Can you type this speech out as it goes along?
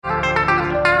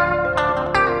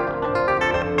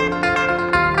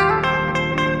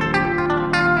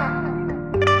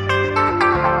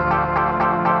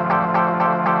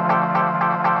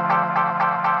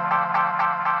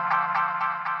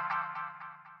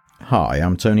Hi,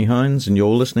 I'm Tony Hines, and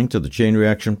you're listening to the Chain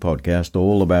Reaction Podcast,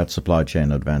 all about supply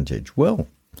chain advantage. Well,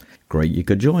 great you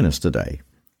could join us today.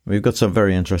 We've got some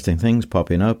very interesting things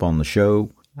popping up on the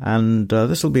show, and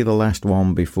this will be the last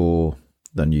one before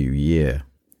the new year.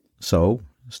 So,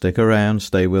 stick around,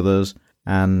 stay with us,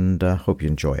 and hope you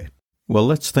enjoy it. Well,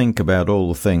 let's think about all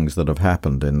the things that have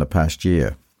happened in the past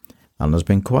year. And there's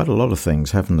been quite a lot of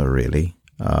things, haven't there, really?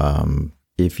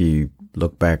 If you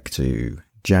look back to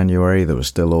January, there was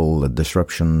still all the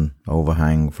disruption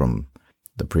overhang from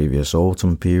the previous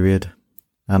autumn period.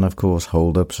 And of course,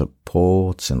 hold-ups at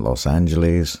ports in Los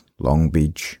Angeles, Long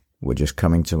Beach were just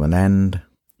coming to an end.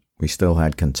 We still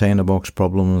had container box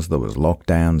problems. There was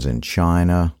lockdowns in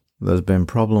China. There's been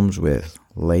problems with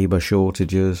labor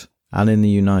shortages. And in the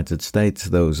United States,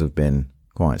 those have been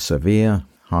quite severe.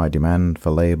 High demand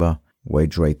for labor.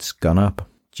 Wage rates gone up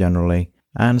generally.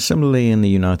 And similarly in the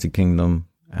United Kingdom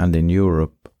and in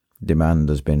Europe, demand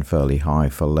has been fairly high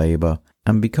for labor.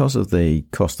 And because of the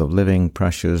cost of living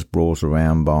pressures brought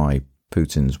around by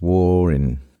Putin's war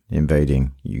in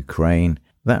invading Ukraine,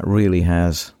 that really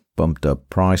has bumped up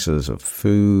prices of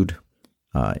food.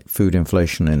 Food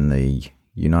inflation in the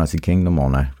United Kingdom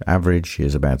on average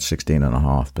is about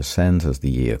 16.5% as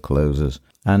the year closes.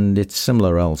 And it's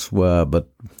similar elsewhere, but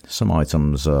some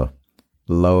items are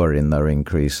lower in their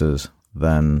increases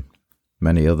than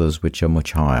many others which are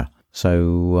much higher.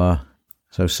 So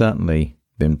certainly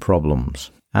been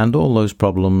problems. And all those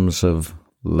problems have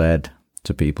led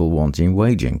to people wanting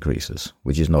wage increases,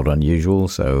 which is not unusual.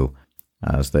 So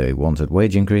as they wanted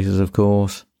wage increases, of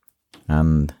course,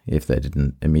 and if they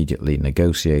didn't immediately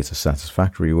negotiate a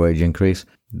satisfactory wage increase,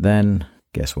 then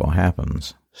guess what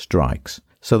happens? Strikes.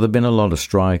 So there have been a lot of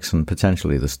strikes, and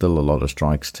potentially there's still a lot of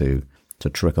strikes to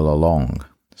trickle along.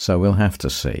 So we'll have to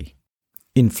see.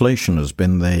 Inflation has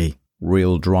been the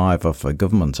real driver for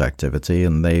government activity,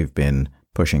 and they've been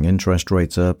pushing interest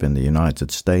rates up in the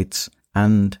United States,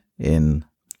 and in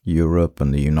Europe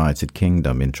and the United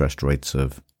Kingdom, interest rates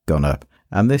have gone up.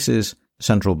 And this is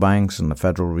central banks and the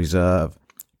Federal Reserve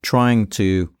trying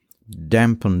to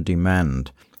dampen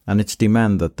demand, and it's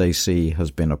demand that they see has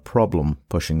been a problem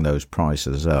pushing those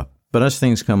prices up. But as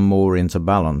things come more into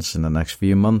balance in the next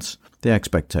few months, the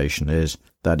expectation is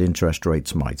that interest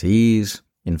rates might ease,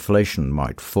 inflation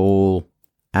might fall,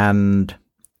 and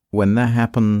when that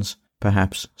happens,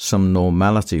 perhaps some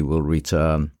normality will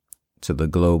return to the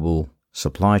global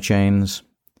supply chains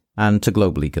and to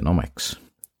global economics.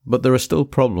 But there are still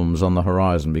problems on the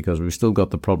horizon because we've still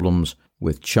got the problems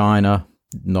with China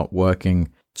not working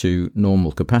to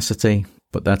normal capacity,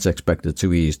 but that's expected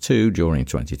to ease too during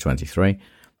 2023.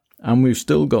 And we've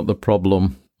still got the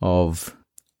problem of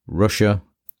Russia.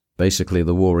 Basically,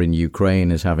 the war in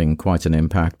Ukraine is having quite an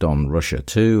impact on Russia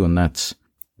too, and that's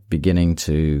beginning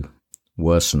to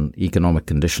worsen economic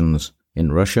conditions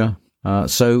in Russia.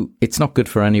 So it's not good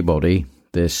for anybody,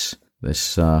 this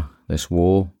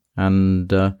war,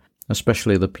 and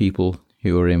especially the people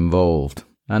who are involved.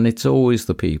 And it's always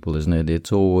the people, isn't it?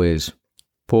 It's always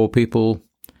poor people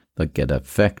that get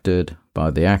affected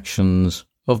by the actions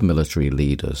of military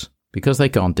leaders because they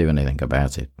can't do anything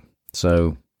about it.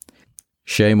 So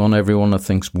shame on everyone that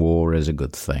thinks war is a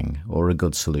good thing or a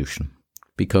good solution,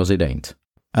 because it ain't.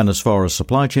 And as far as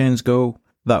supply chains go,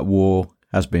 that war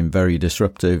has been very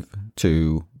disruptive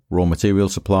to raw material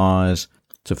supplies,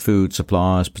 to food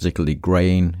supplies, particularly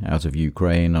grain out of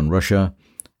Ukraine and Russia,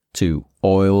 to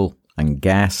oil and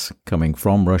gas coming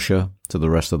from Russia to the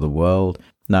rest of the world.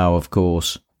 Now, of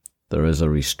course, there is a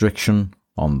restriction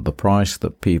on the price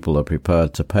that people are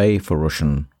prepared to pay for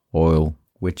Russian oil,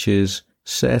 which is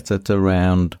set at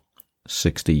around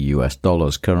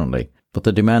 $60 currently. But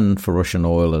the demand for Russian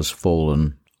oil has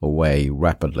fallen away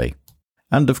rapidly.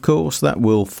 And of course, that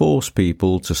will force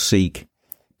people to seek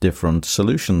different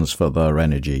solutions for their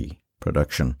energy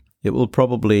production. It will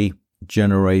probably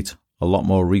generate a lot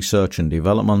more research and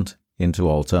development into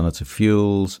alternative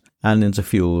fuels and into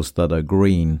fuels that are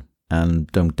green and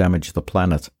don't damage the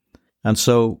planet. And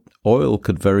so oil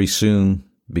could very soon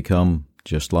become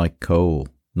just like coal,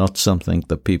 not something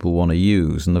that people want to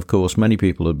use. And of course, many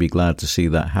people would be glad to see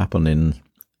that happen in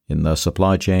their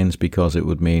supply chains, because it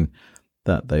would mean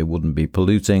that they wouldn't be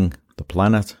polluting the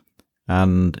planet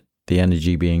and the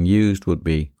energy being used would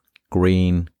be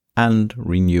green and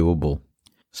renewable.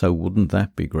 So wouldn't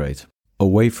that be great?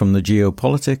 Away from the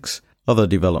geopolitics, other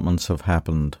developments have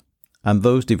happened, and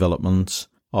those developments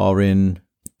are in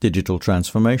digital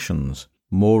transformations.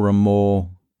 More and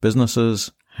more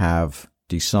businesses have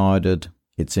decided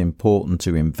it's important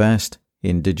to invest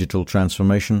in digital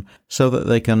transformation so that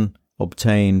they can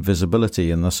obtain visibility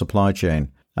in the supply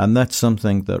chain. And that's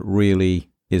something that really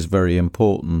is very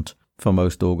important for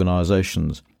most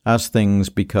organizations. As things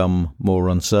become more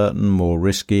uncertain, more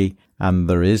risky, and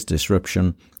there is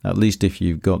disruption, at least if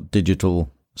you've got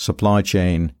digital supply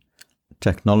chain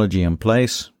technology in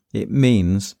place, it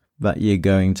means that you're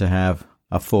going to have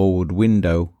a forward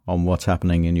window on what's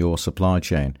happening in your supply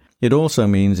chain. It also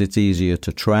means it's easier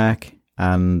to track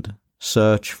and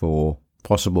search for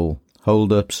possible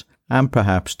holdups and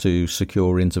perhaps to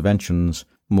secure interventions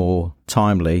more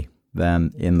timely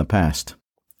than in the past.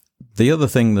 The other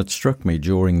thing that struck me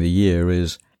during the year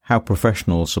is how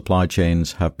professional supply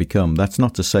chains have become. That's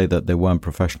not to say that they weren't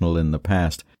professional in the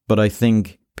past, but I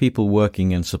think people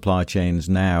working in supply chains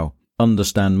now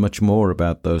understand much more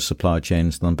about those supply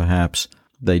chains than perhaps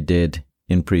they did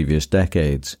in previous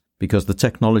decades, because the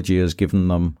technology has given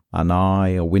them an eye,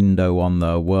 a window on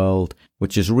their world,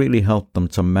 which has really helped them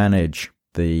to manage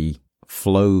the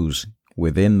flows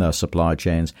within their supply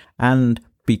chains and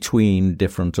between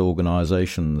different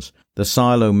organizations. The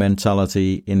silo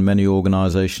mentality in many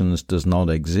organizations does not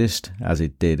exist as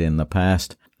it did in the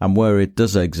past, and where it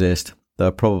does exist,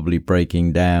 they're probably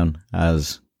breaking down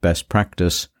as best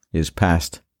practice is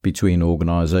passed between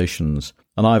organizations.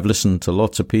 And I've listened to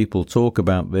lots of people talk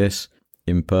about this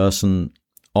in person,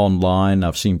 online.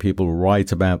 I've seen people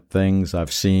write about things.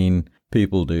 I've seen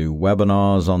people do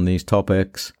webinars on these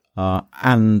topics.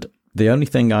 And the only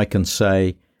thing I can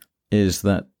say is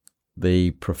that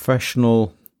the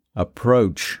professional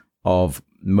approach of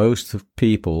most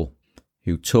people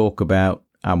who talk about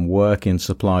and work in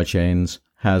supply chains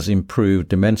has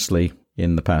improved immensely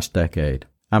in the past decade,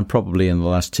 and probably in the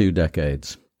last 2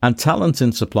 decades. And talent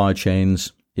in supply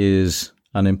chains is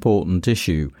an important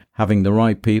issue. Having the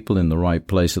right people in the right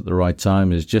place at the right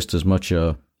time is just as much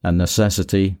a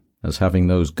necessity as having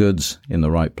those goods in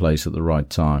the right place at the right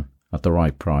time, at the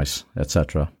right price,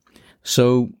 etc.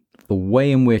 So the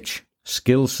way in which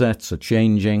skill sets are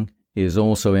changing is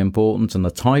also important, and the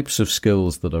types of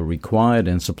skills that are required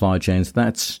in supply chains,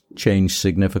 that's changed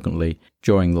significantly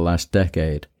during the last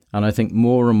decade. And I think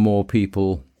more and more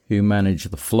people who manage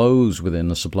the flows within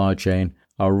the supply chain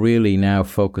are really now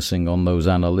focusing on those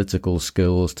analytical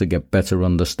skills to get better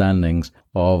understandings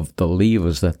of the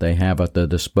levers that they have at their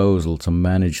disposal to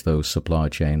manage those supply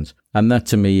chains. And that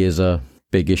to me is a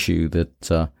big issue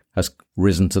that has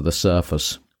risen to the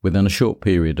surface within a short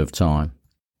period of time.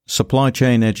 Supply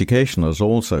chain education has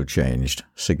also changed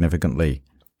significantly.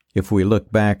 If we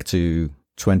look back to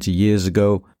 20 years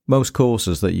ago, most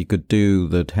courses that you could do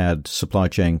that had supply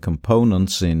chain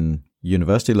components in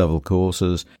university level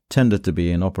courses tended to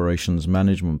be in operations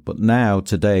management, but now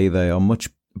today they are much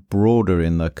broader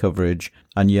in their coverage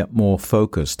and yet more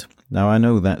focused. Now I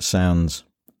know that sounds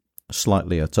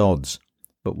slightly at odds,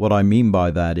 but what I mean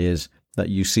by that is that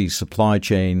you see supply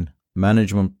chain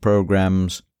management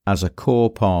programs as a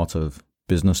core part of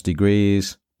business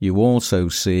degrees. You also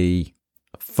see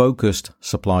focused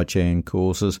supply chain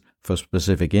courses for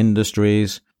specific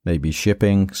industries, maybe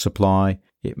shipping supply,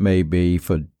 it may be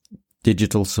for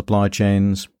digital supply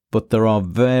chains, but there are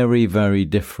very, very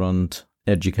different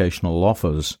educational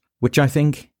offers, which I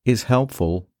think is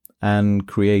helpful and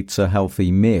creates a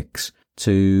healthy mix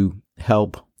to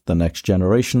help the next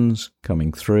generations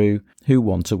coming through who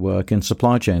want to work in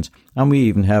supply chains. And we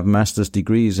even have master's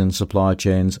degrees in supply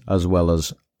chains as well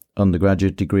as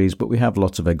undergraduate degrees, but we have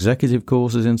lots of executive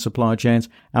courses in supply chains,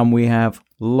 and we have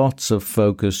lots of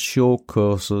focused short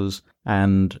courses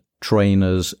and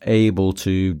trainers able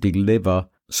to deliver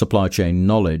supply chain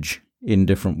knowledge in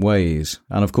different ways.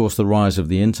 And of course, the rise of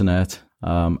the internet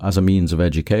as a means of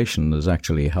education has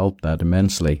actually helped that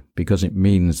immensely, because it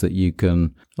means that you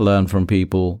can learn from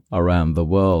people around the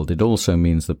world. It also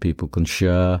means that people can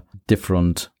share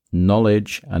different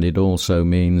knowledge, and it also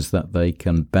means that they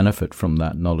can benefit from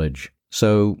that knowledge.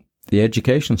 So the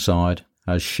education side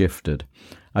has shifted.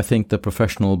 I think the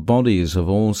professional bodies have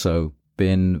also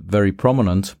been very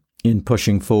prominent in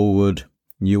pushing forward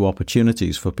new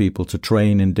opportunities for people to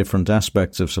train in different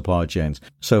aspects of supply chains.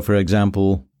 So, for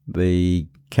example, the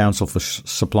Council for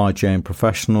Supply Chain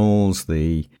Professionals,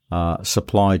 the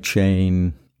Supply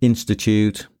Chain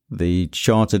Institute, the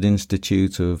Chartered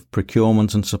Institute of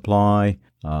Procurement and Supply,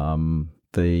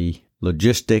 the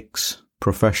logistics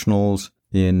professionals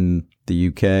in the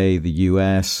UK, the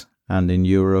US, and in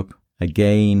Europe,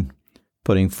 again,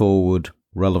 putting forward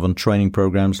relevant training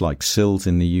programs like CILT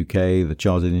in the UK, the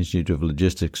Chartered Institute of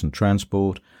Logistics and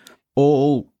Transport,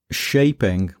 all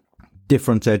shaping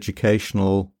different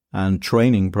educational and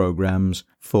training programs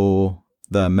for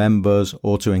their members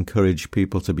or to encourage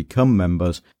people to become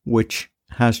members, which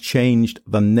has changed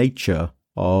the nature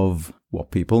of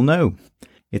what people know.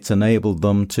 It's enabled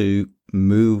them to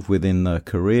move within their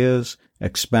careers,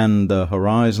 expand their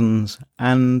horizons,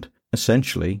 and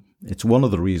essentially, it's one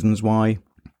of the reasons why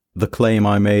the claim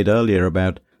I made earlier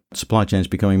about supply chains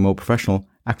becoming more professional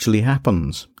actually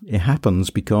happens. It happens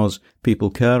because people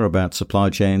care about supply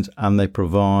chains and they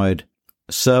provide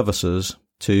services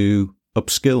to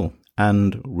upskill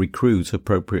and recruit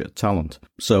appropriate talent.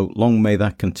 So long may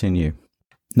that continue.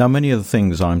 Now, many of the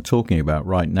things I'm talking about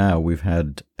right now, we've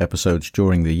had episodes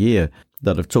during the year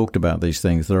that have talked about these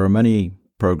things. There are many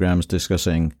programs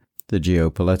discussing the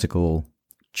geopolitical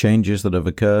changes that have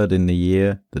occurred in the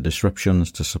year, the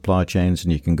disruptions to supply chains,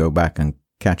 and you can go back and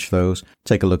catch those.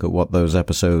 Take a look at what those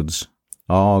episodes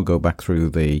are. Go back through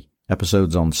the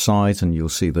episodes on site and you'll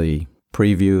see the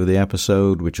preview of the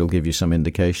episode, which will give you some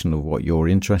indication of what you're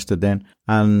interested in.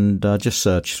 And just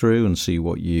search through and see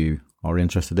what you are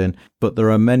interested in. But there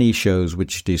are many shows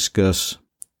which discuss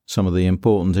some of the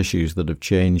important issues that have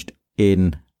changed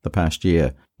in the past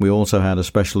year. We also had a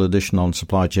special edition on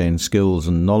supply chain skills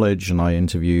and knowledge, and I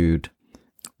interviewed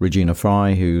Regina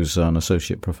Fry, who's an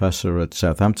associate professor at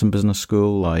Southampton Business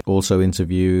School. I also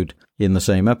interviewed, in the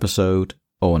same episode,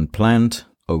 Owen Plant,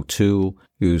 O'Toole,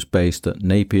 who's based at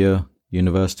Napier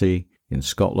University in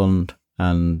Scotland,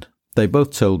 and they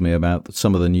both told me about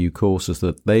some of the new courses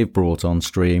that they've brought on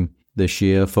stream this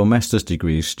year for master's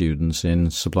degree students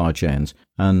in supply chains.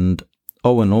 And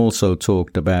Owen also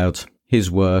talked about his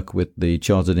work with the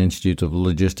Chartered Institute of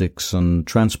Logistics and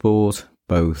Transport,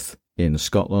 both in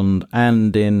Scotland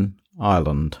and in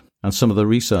Ireland, and some of the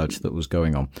research that was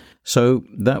going on. So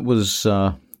that was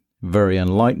very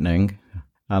enlightening,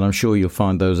 and I'm sure you'll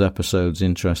find those episodes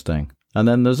interesting. And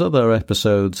then there's other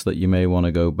episodes that you may want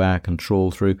to go back and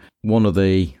trawl through. One of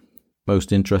the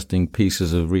most interesting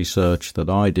pieces of research that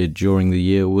I did during the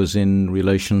year was in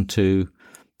relation to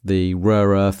the rare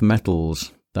earth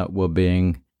metals that were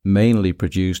being mainly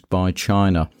produced by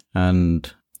China.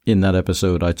 And in that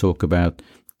episode, I talk about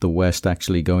the West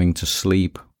actually going to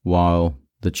sleep while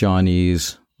the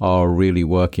Chinese are really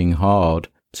working hard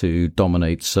to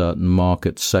dominate certain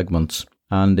market segments.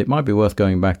 And it might be worth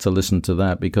going back to listen to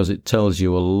that because it tells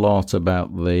you a lot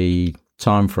about the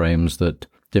timeframes that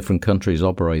different countries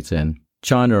operate in.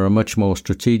 China are much more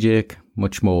strategic,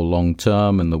 much more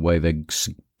long-term in the way they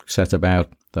set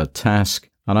about their task.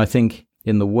 And I think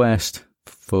in the West,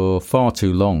 for far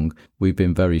too long, we've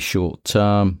been very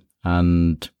short-term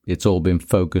and it's all been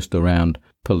focused around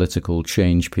political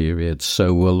change periods.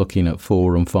 So we're looking at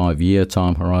 4 and 5 year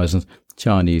time horizons.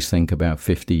 Chinese think about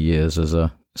 50 years as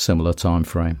a similar time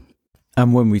frame.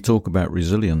 And when we talk about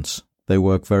resilience, they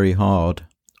work very hard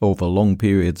over long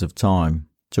periods of time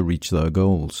to reach their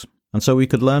goals. And so we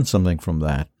could learn something from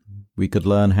that. We could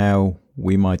learn how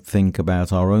we might think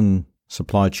about our own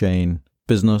supply chain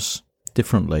business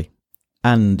differently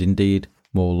and indeed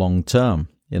more long term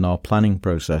in our planning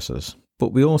processes.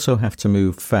 But we also have to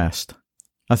move fast.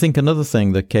 I think another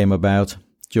thing that came about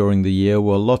during the year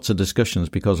were lots of discussions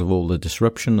because of all the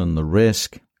disruption and the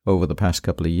risk over the past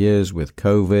couple of years with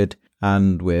COVID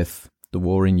and with the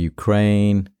war in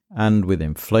Ukraine and with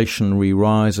inflationary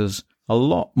rises. A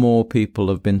lot more people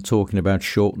have been talking about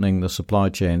shortening the supply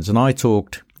chains. And I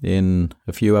talked in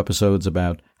a few episodes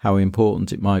about how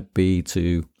important it might be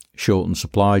to shorten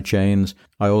supply chains.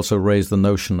 I also raised the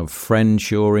notion of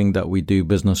friendshoring, that we do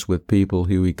business with people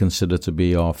who we consider to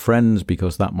be our friends,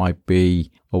 because that might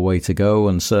be a way to go.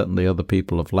 And certainly other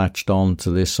people have latched on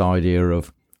to this idea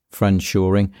of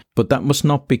friendshoring. But that must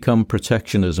not become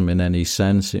protectionism in any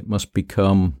sense. It must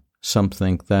become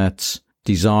something that's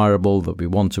desirable, that we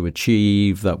want to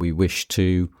achieve, that we wish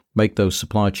to make those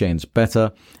supply chains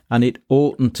better. And it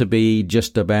oughtn't to be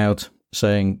just about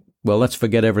saying, well, let's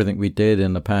forget everything we did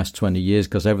in the past 20 years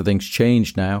because everything's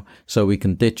changed now. So we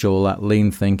can ditch all that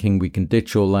lean thinking. We can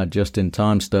ditch all that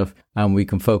just-in-time stuff and we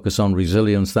can focus on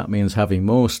resilience. That means having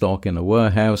more stock in a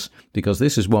warehouse, because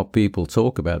this is what people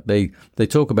talk about. They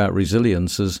talk about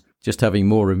resilience as just having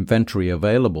more inventory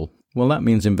available. Well, that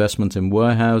means investment in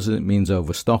warehouses. It means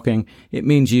overstocking. It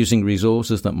means using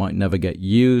resources that might never get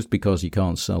used because you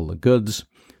can't sell the goods.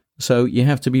 So you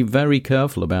have to be very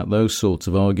careful about those sorts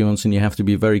of arguments, and you have to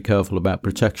be very careful about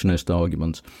protectionist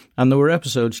arguments. And there were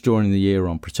episodes during the year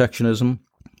on protectionism.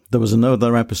 There was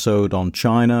another episode on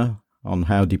China, on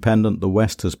how dependent the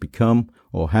West has become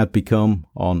or had become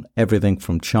on everything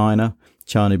from China,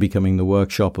 China becoming the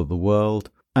workshop of the world.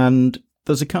 And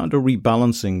there's a kind of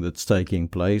rebalancing that's taking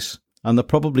place, and there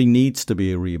probably needs to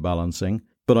be a rebalancing.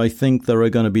 But I think there are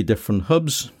going to be different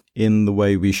hubs in the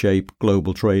way we shape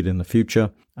global trade in the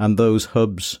future, and those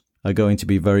hubs are going to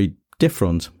be very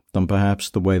different than perhaps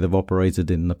the way they've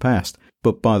operated in the past.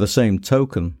 But by the same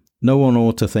token, No one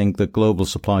ought to think that global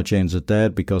supply chains are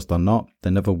dead, because they're not.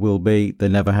 They never will be. They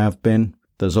never have been.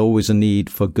 There's always a need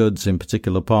for goods in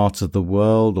particular parts of the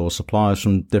world, or suppliers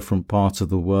from different parts of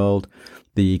the world.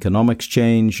 The economics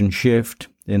change and shift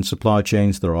in supply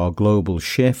chains. There are global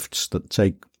shifts that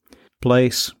take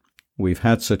place. We've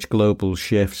had such global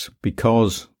shifts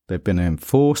because they've been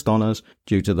enforced on us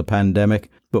due to the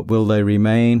pandemic. But will they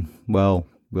remain? Well,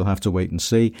 we'll have to wait and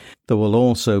see. There will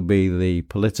also be the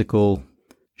political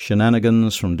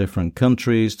shenanigans from different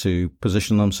countries to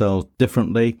position themselves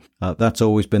differently. That's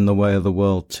always been the way of the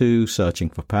world too,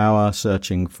 searching for power,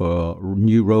 searching for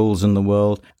new roles in the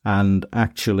world, and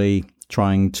actually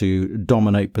trying to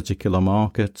dominate particular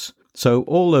markets. So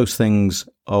all those things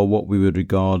are what we would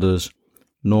regard as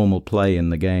normal play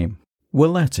in the game.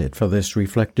 Well, that's it for this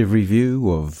reflective review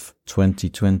of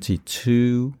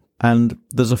 2022. And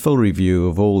there's a full review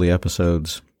of all the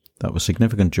episodes that were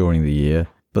significant during the year.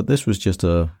 But this was just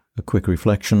a quick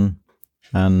reflection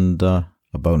and a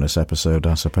bonus episode,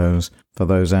 I suppose. For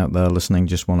those out there listening,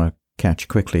 just want to catch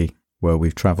quickly where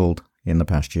we've travelled in the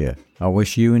past year. I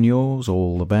wish you and yours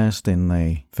all the best in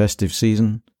the festive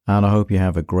season, and I hope you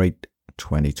have a great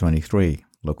 2023.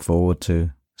 Look forward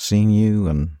to seeing you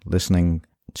and listening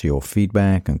to your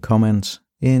feedback and comments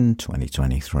in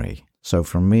 2023. So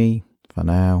from me, for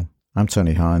now, I'm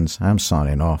Tony Hines. I'm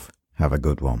signing off. Have a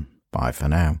good one. Bye for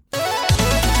now.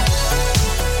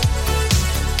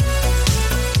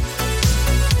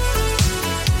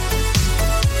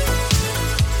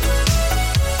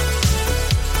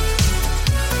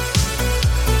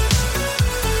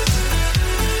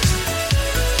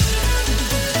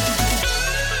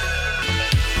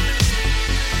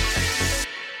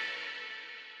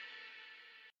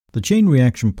 The Chain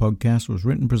Reaction Podcast was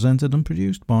written, presented and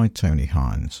produced by Tony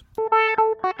Hines.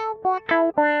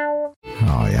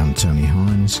 Hi, I'm Tony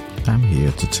Hines. I'm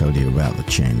here to tell you about the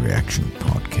Chain Reaction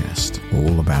Podcast,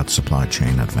 all about supply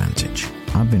chain advantage.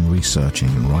 I've been researching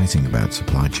and writing about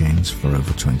supply chains for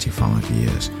over 25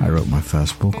 years. I wrote my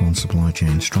first book on supply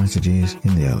chain strategies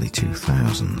in the early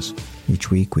 2000s. Each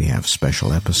week we have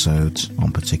special episodes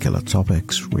on particular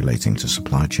topics relating to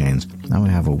supply chains, and we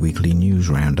have a weekly news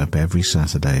roundup every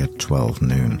Saturday at 12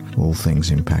 noon, all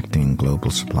things impacting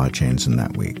global supply chains in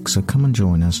that week. So come and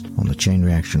join us on the Chain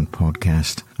Reaction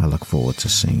Podcast. I look forward to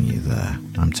seeing you there.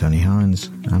 I'm Tony Hines.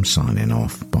 I'm signing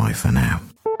off. Bye for now.